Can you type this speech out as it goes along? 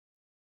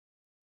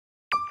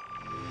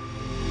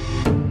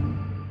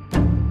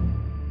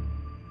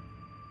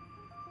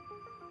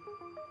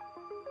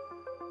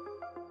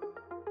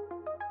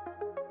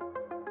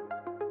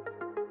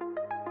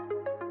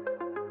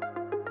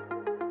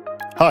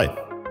Hi,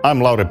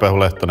 I'm Lauri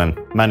Pehulehtonen,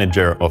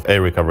 Manager of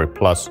A-Recovery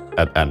Plus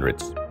at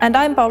ANDRITZ. And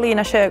I'm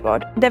Pauliina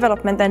Sjögård,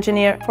 Development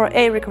Engineer for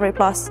A-Recovery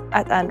Plus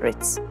at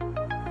ANDRITZ.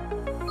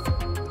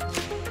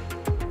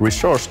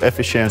 Resource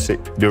efficiency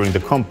during the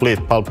complete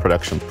pulp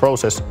production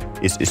process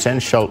is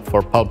essential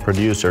for pulp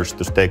producers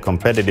to stay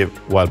competitive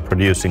while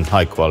producing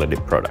high-quality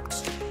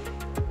products.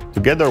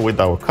 Together with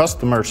our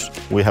customers,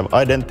 we have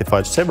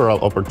identified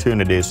several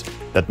opportunities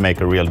that make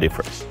a real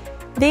difference.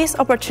 These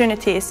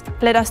opportunities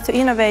led us to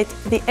innovate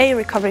the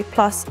A-Recovery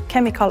Plus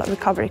chemical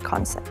recovery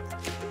concept.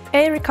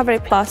 A-Recovery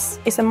Plus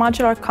is a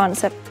modular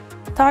concept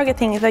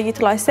targeting the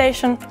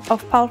utilization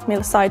of pulp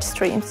mill side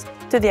streams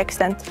to the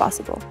extent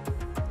possible,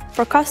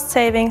 for cost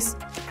savings,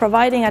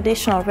 providing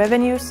additional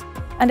revenues,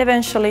 and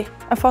eventually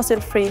a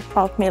fossil-free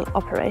pulp mill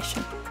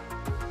operation.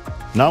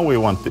 Now we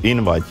want to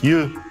invite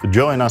you to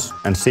join us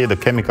and see the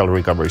chemical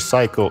recovery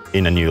cycle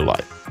in a new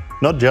light.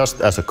 Not just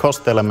as a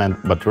cost element,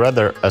 but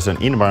rather as an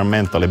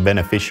environmentally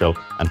beneficial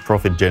and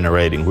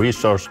profit-generating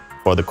resource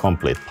for the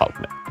complete pulp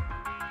mill.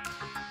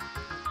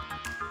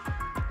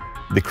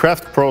 The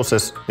craft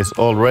process is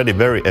already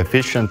very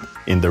efficient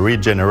in the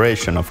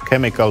regeneration of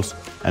chemicals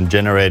and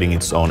generating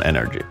its own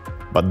energy.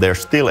 But there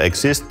still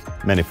exist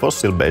many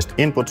fossil-based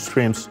input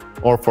streams,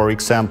 or for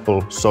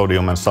example,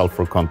 sodium and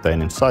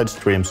sulfur-containing side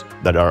streams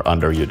that are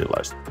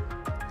underutilized.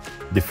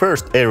 The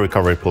first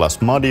A-Recovery Plus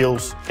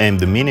modules aim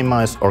to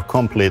minimize or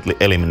completely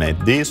eliminate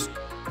these,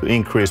 to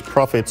increase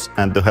profits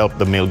and to help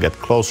the mill get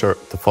closer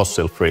to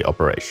fossil-free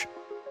operation.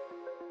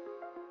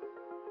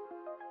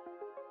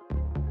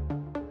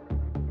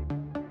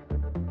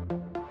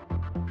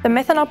 The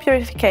methanol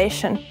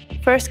purification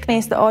first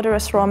cleans the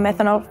odorous raw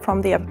methanol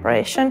from the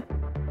evaporation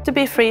to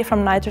be free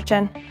from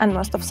nitrogen and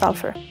most of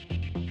sulfur.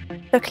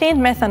 The cleaned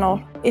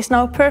methanol is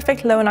now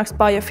perfect low-NOx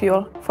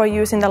biofuel for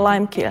use in the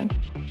lime kiln,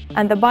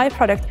 and the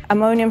byproduct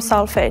ammonium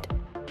sulfate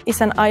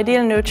is an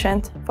ideal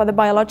nutrient for the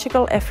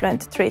biological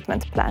effluent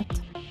treatment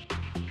plant.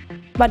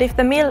 But if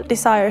the mill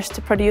desires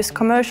to produce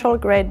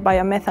commercial-grade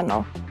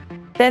biomethanol,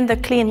 then the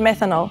cleaned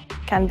methanol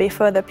can be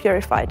further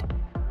purified.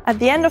 At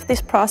the end of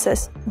this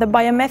process, the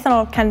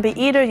biomethanol can be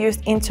either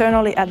used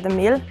internally at the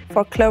mill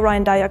for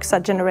chlorine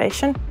dioxide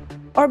generation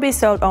or be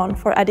sold on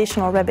for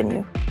additional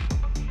revenue.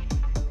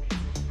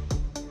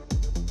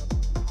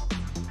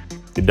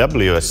 The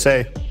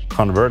WSA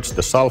converts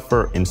the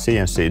sulfur in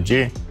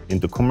CNCG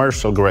into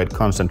commercial-grade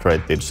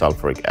concentrated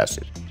sulfuric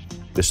acid.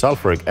 The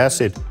sulfuric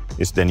acid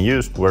is then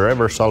used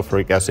wherever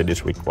sulfuric acid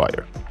is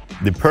required.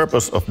 The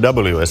purpose of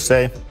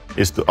WSA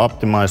is to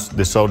optimize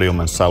the sodium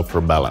and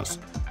sulfur balance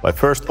by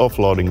first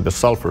offloading the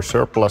sulfur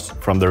surplus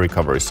from the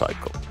recovery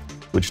cycle,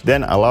 which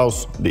then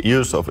allows the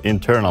use of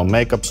internal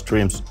makeup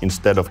streams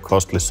instead of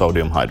costly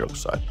sodium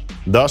hydroxide.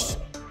 Thus,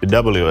 the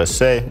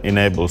WSA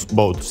enables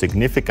both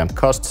significant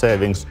cost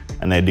savings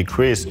and a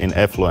decrease in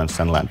effluents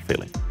and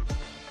landfilling.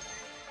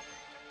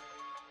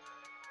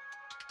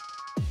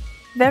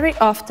 Very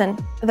often,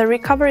 the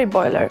recovery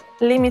boiler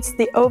limits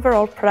the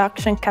overall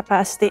production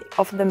capacity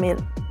of the mill.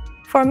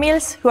 For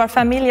mills who are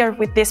familiar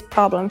with this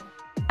problem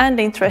and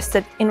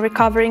interested in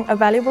recovering a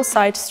valuable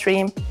side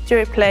stream to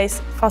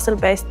replace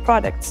fossil-based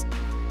products,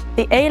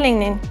 the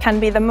A-lignin can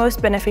be the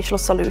most beneficial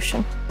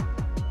solution.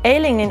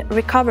 A-lignin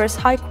recovers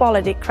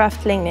high-quality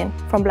craft lignin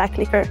from black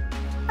liquor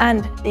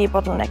and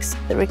debottlenecks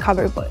the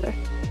recovery boiler.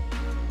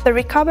 The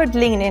recovered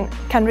lignin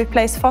can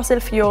replace fossil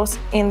fuels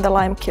in the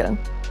lime kiln,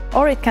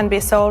 or it can be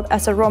sold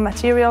as a raw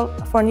material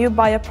for new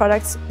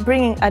bioproducts,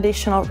 bringing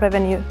additional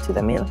revenue to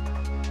the mill.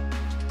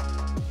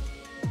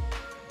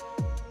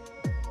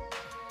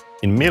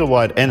 In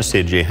mill-wide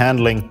NCG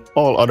handling,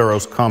 all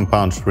odorous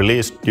compounds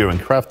released during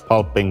craft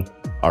pulping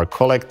are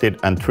collected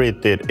and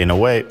treated in a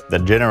way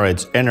that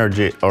generates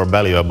energy or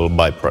valuable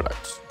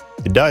byproducts.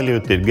 The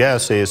diluted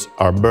gases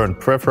are burned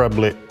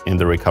preferably in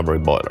the recovery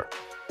boiler.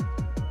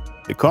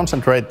 The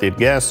concentrated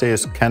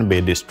gases can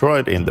be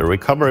destroyed in the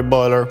recovery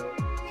boiler,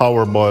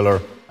 power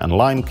boiler and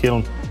lime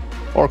kiln,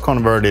 or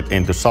converted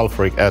into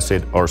sulfuric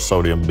acid or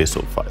sodium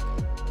bisulfite.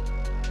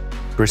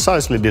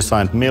 Precisely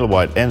designed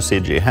mill-wide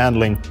NCG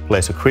handling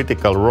plays a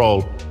critical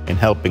role in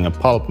helping a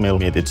pulp mill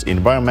meet its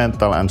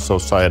environmental and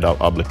societal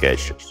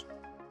obligations.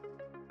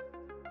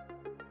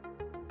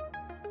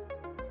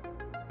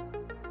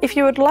 If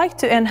you would like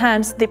to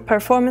enhance the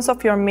performance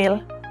of your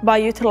mill by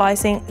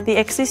utilizing the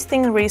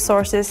existing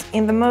resources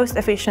in the most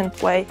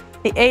efficient way,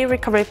 the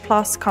A-Recovery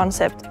Plus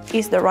concept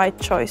is the right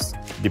choice.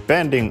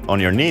 Depending on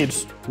your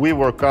needs, we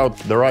work out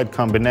the right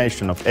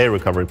combination of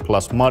A-Recovery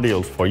Plus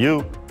modules for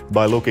you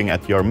by looking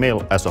at your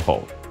mill as a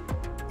whole.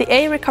 The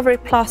A-Recovery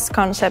Plus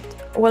concept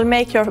will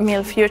make your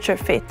mill future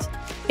fit.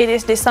 It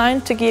is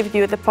designed to give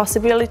you the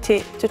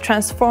possibility to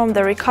transform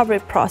the recovery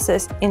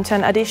process into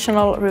an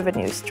additional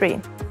revenue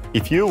stream.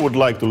 If you would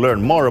like to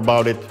learn more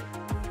about it,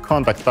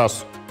 contact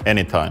us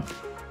anytime.